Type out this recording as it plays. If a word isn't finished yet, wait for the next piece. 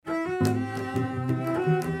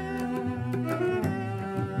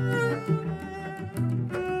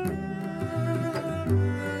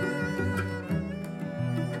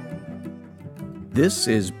This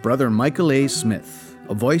is Brother Michael A. Smith,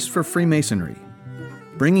 a voice for Freemasonry,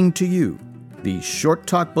 bringing to you the Short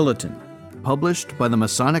Talk Bulletin, published by the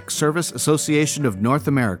Masonic Service Association of North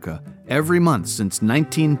America every month since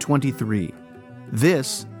 1923.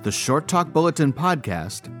 This, the Short Talk Bulletin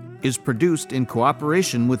Podcast, is produced in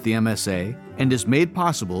cooperation with the MSA and is made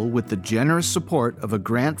possible with the generous support of a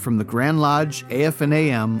grant from the Grand Lodge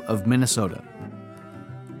AF&AM of Minnesota.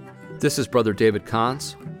 This is Brother David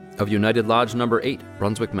Koncz of United Lodge No. 8,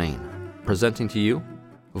 Brunswick, Maine, presenting to you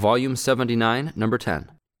Volume 79, No.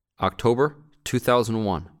 10, October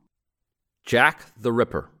 2001. Jack the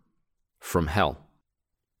Ripper, From Hell,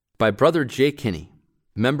 by Brother Jay Kinney,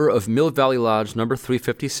 member of Mill Valley Lodge No.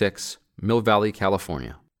 356, Mill Valley,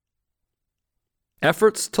 California.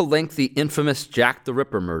 Efforts to link the infamous Jack the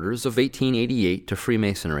Ripper murders of 1888 to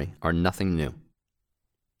Freemasonry are nothing new.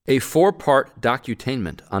 A 4-part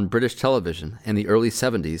docutainment on British television in the early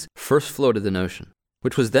 70s first floated the notion,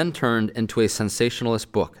 which was then turned into a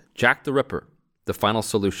sensationalist book, Jack the Ripper, The Final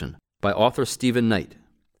Solution, by author Stephen Knight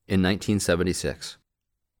in 1976.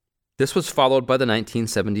 This was followed by the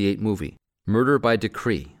 1978 movie, Murder by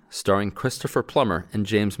Decree, starring Christopher Plummer and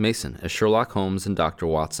James Mason as Sherlock Holmes and Dr.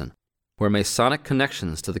 Watson, where Masonic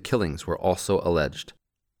connections to the killings were also alleged.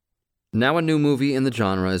 Now a new movie in the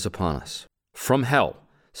genre is upon us, From Hell,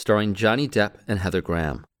 starring Johnny Depp and Heather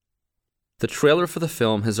Graham. The trailer for the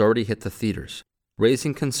film has already hit the theaters,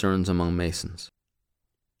 raising concerns among Masons.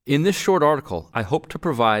 In this short article, I hope to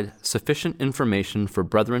provide sufficient information for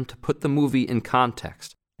brethren to put the movie in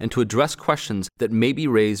context and to address questions that may be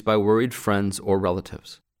raised by worried friends or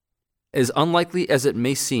relatives. As unlikely as it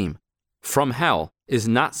may seem, From Hell is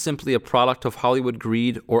not simply a product of Hollywood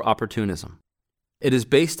greed or opportunism. It is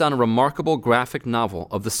based on a remarkable graphic novel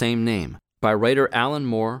of the same name by writer Alan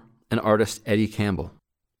Moore and artist Eddie Campbell.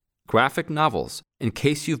 Graphic novels, in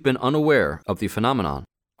case you've been unaware of the phenomenon,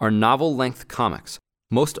 are novel-length comics,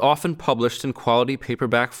 most often published in quality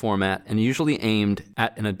paperback format and usually aimed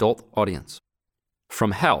at an adult audience.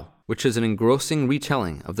 From Hell, which is an engrossing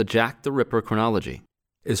retelling of the Jack the Ripper chronology,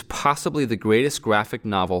 is possibly the greatest graphic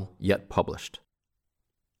novel yet published.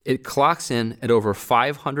 It clocks in at over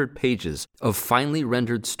 500 pages of finely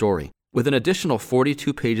rendered story, with an additional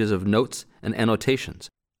 42 pages of notes and annotations,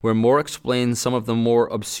 where Moore explains some of the more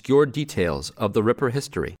obscure details of the Ripper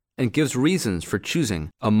history and gives reasons for choosing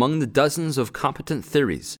among the dozens of competent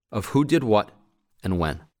theories of who did what and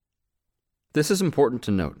when. This is important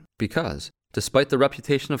to note because, despite the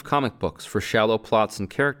reputation of comic books for shallow plots and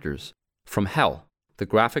characters, From Hell, the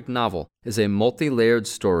graphic novel, is a multi-layered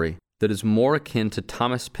story that is more akin to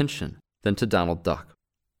Thomas Pynchon than to Donald Duck.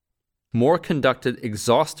 Moore conducted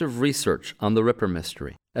exhaustive research on the Ripper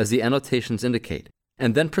mystery, as the annotations indicate,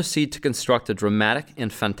 and then proceed to construct a dramatic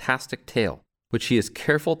and fantastic tale, which he is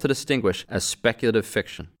careful to distinguish as speculative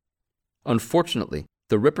fiction. Unfortunately,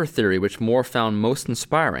 the Ripper theory which Moore found most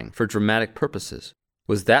inspiring for dramatic purposes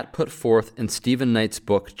was that put forth in Stephen Knight's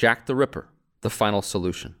book Jack the Ripper, The Final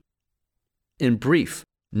Solution. In brief,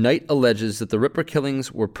 Knight alleges that the Ripper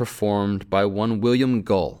killings were performed by one William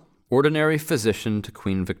Gull, ordinary physician to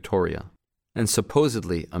Queen Victoria, and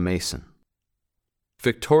supposedly a Mason.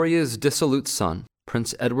 Victoria's dissolute son,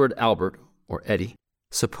 Prince Edward Albert, or Eddie,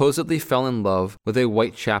 supposedly fell in love with a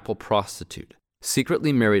Whitechapel prostitute,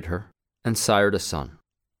 secretly married her, and sired a son.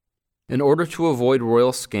 In order to avoid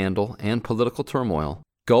royal scandal and political turmoil,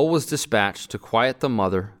 Gull was dispatched to quiet the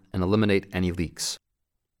mother and eliminate any leaks.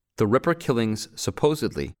 The Ripper killings,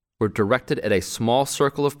 supposedly, were directed at a small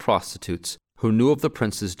circle of prostitutes who knew of the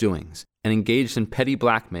prince's doings and engaged in petty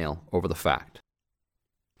blackmail over the fact.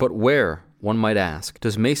 But where, one might ask,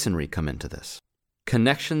 does Masonry come into this?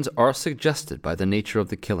 Connections are suggested by the nature of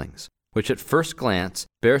the killings, which at first glance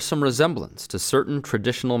bear some resemblance to certain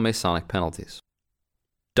traditional Masonic penalties.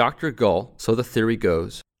 Dr. Gull, so the theory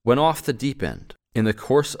goes, went off the deep end in the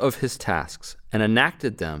course of his tasks and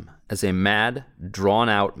enacted them as a mad,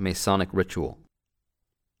 drawn-out Masonic ritual.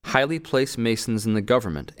 Highly placed Masons in the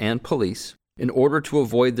government and police, in order to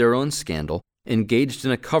avoid their own scandal, engaged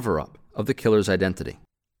in a cover-up of the killer's identity.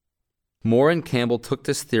 Moore and Campbell took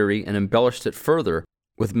this theory and embellished it further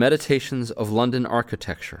with meditations of London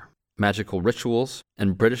architecture, magical rituals,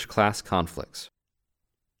 and British class conflicts.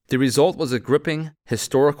 The result was a gripping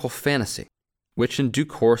historical fantasy, which in due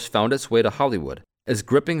course found its way to Hollywood, as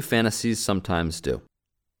gripping fantasies sometimes do.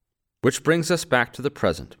 Which brings us back to the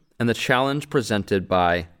present and the challenge presented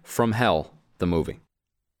by From Hell, the movie.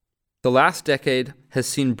 The last decade has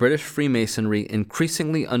seen British Freemasonry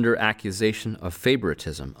increasingly under accusation of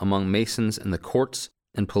favoritism among Masons in the courts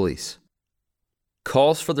and police.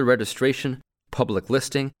 Calls for the registration, public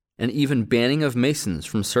listing, and even banning of Masons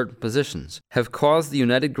from certain positions have caused the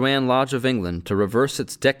United Grand Lodge of England to reverse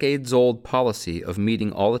its decades-old policy of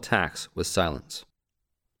meeting all attacks with silence.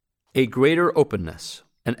 A greater openness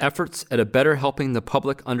and efforts at a better helping the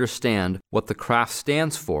public understand what the craft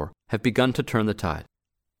stands for have begun to turn the tide.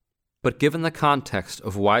 But given the context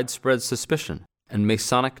of widespread suspicion and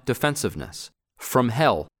Masonic defensiveness, From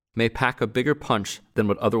Hell may pack a bigger punch than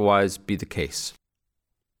would otherwise be the case.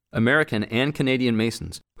 American and Canadian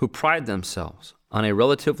Masons, who pride themselves on a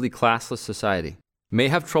relatively classless society, may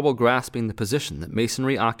have trouble grasping the position that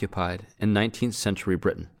Masonry occupied in 19th century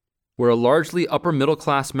Britain, where a largely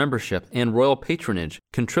upper-middle-class membership and royal patronage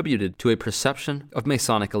contributed to a perception of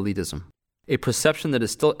Masonic elitism, a perception that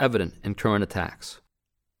is still evident in current attacks.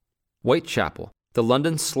 Whitechapel, the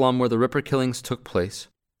London slum where the Ripper killings took place,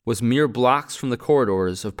 was mere blocks from the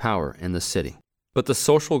corridors of power in the city. But the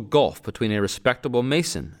social gulf between a respectable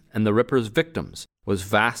Mason and the Ripper's victims was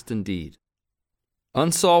vast indeed.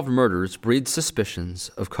 Unsolved murders breed suspicions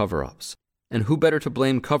of cover-ups, and who better to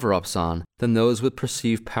blame cover-ups on than those with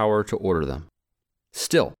perceived power to order them?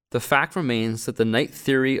 Still, the fact remains that the night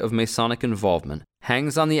theory of Masonic involvement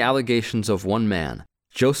hangs on the allegations of one man,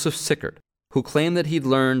 Joseph Sickert, who claimed that he'd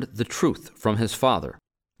learned the truth from his father,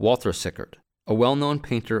 Walter Sickert, a well-known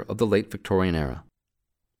painter of the late Victorian era.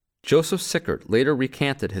 Joseph Sickert later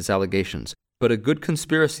recanted his allegations, but a good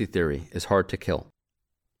conspiracy theory is hard to kill.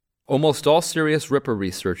 Almost all serious Ripper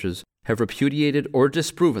researchers have repudiated or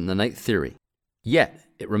disproven the night theory, yet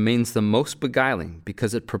it remains the most beguiling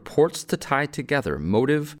because it purports to tie together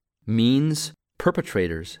motive, means,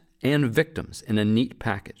 perpetrators, and victims in a neat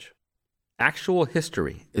package. Actual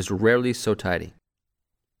history is rarely so tidy.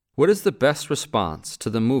 What is the best response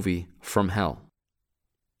to the movie From Hell?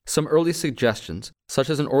 Some early suggestions, such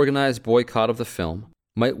as an organized boycott of the film,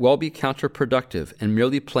 might well be counterproductive and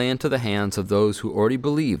merely play into the hands of those who already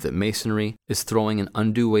believe that Masonry is throwing an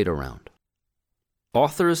undue weight around.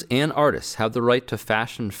 Authors and artists have the right to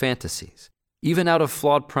fashion fantasies, even out of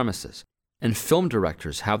flawed premises, and film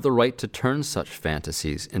directors have the right to turn such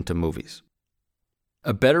fantasies into movies.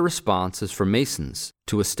 A better response is for Masons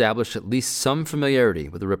to establish at least some familiarity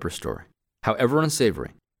with the Ripper story, however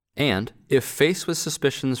unsavory, and, if faced with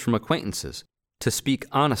suspicions from acquaintances, to speak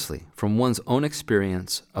honestly from one's own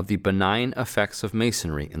experience of the benign effects of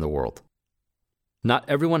Masonry in the world. Not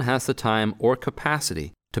everyone has the time or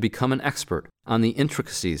capacity to become an expert on the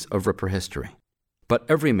intricacies of Ripper history, but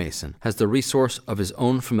every Mason has the resource of his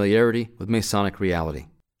own familiarity with Masonic reality.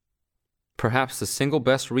 Perhaps the single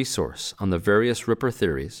best resource on the various Ripper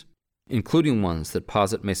theories, including ones that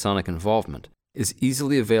posit Masonic involvement, is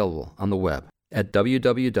easily available on the web at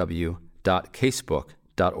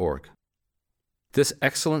www.casebook.org. This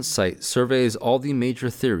excellent site surveys all the major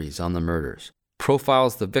theories on the murders,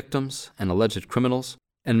 profiles the victims and alleged criminals,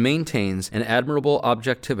 and maintains an admirable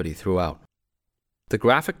objectivity throughout. The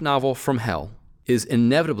graphic novel From Hell is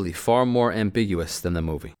inevitably far more ambiguous than the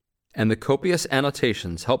movie, and the copious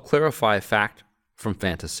annotations help clarify fact from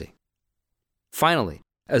fantasy. Finally,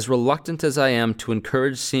 as reluctant as I am to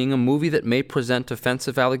encourage seeing a movie that may present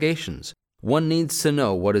offensive allegations, one needs to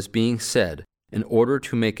know what is being said in order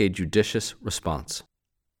to make a judicious response.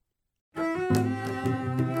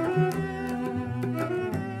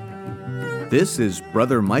 This is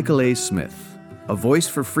Brother Michael A. Smith, a voice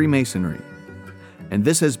for Freemasonry, and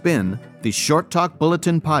this has been the Short Talk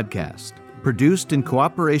Bulletin Podcast, produced in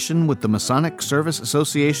cooperation with the Masonic Service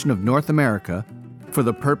Association of North America for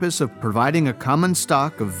the purpose of providing a common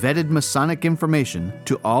stock of vetted Masonic information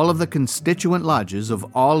to all of the constituent lodges of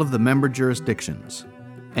all of the member jurisdictions,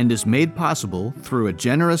 and is made possible through a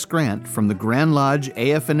generous grant from the Grand Lodge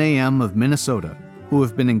AF&AM of Minnesota, who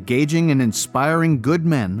have been engaging and inspiring good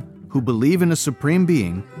men who believe in a supreme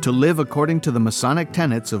being to live according to the Masonic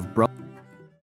tenets of Bro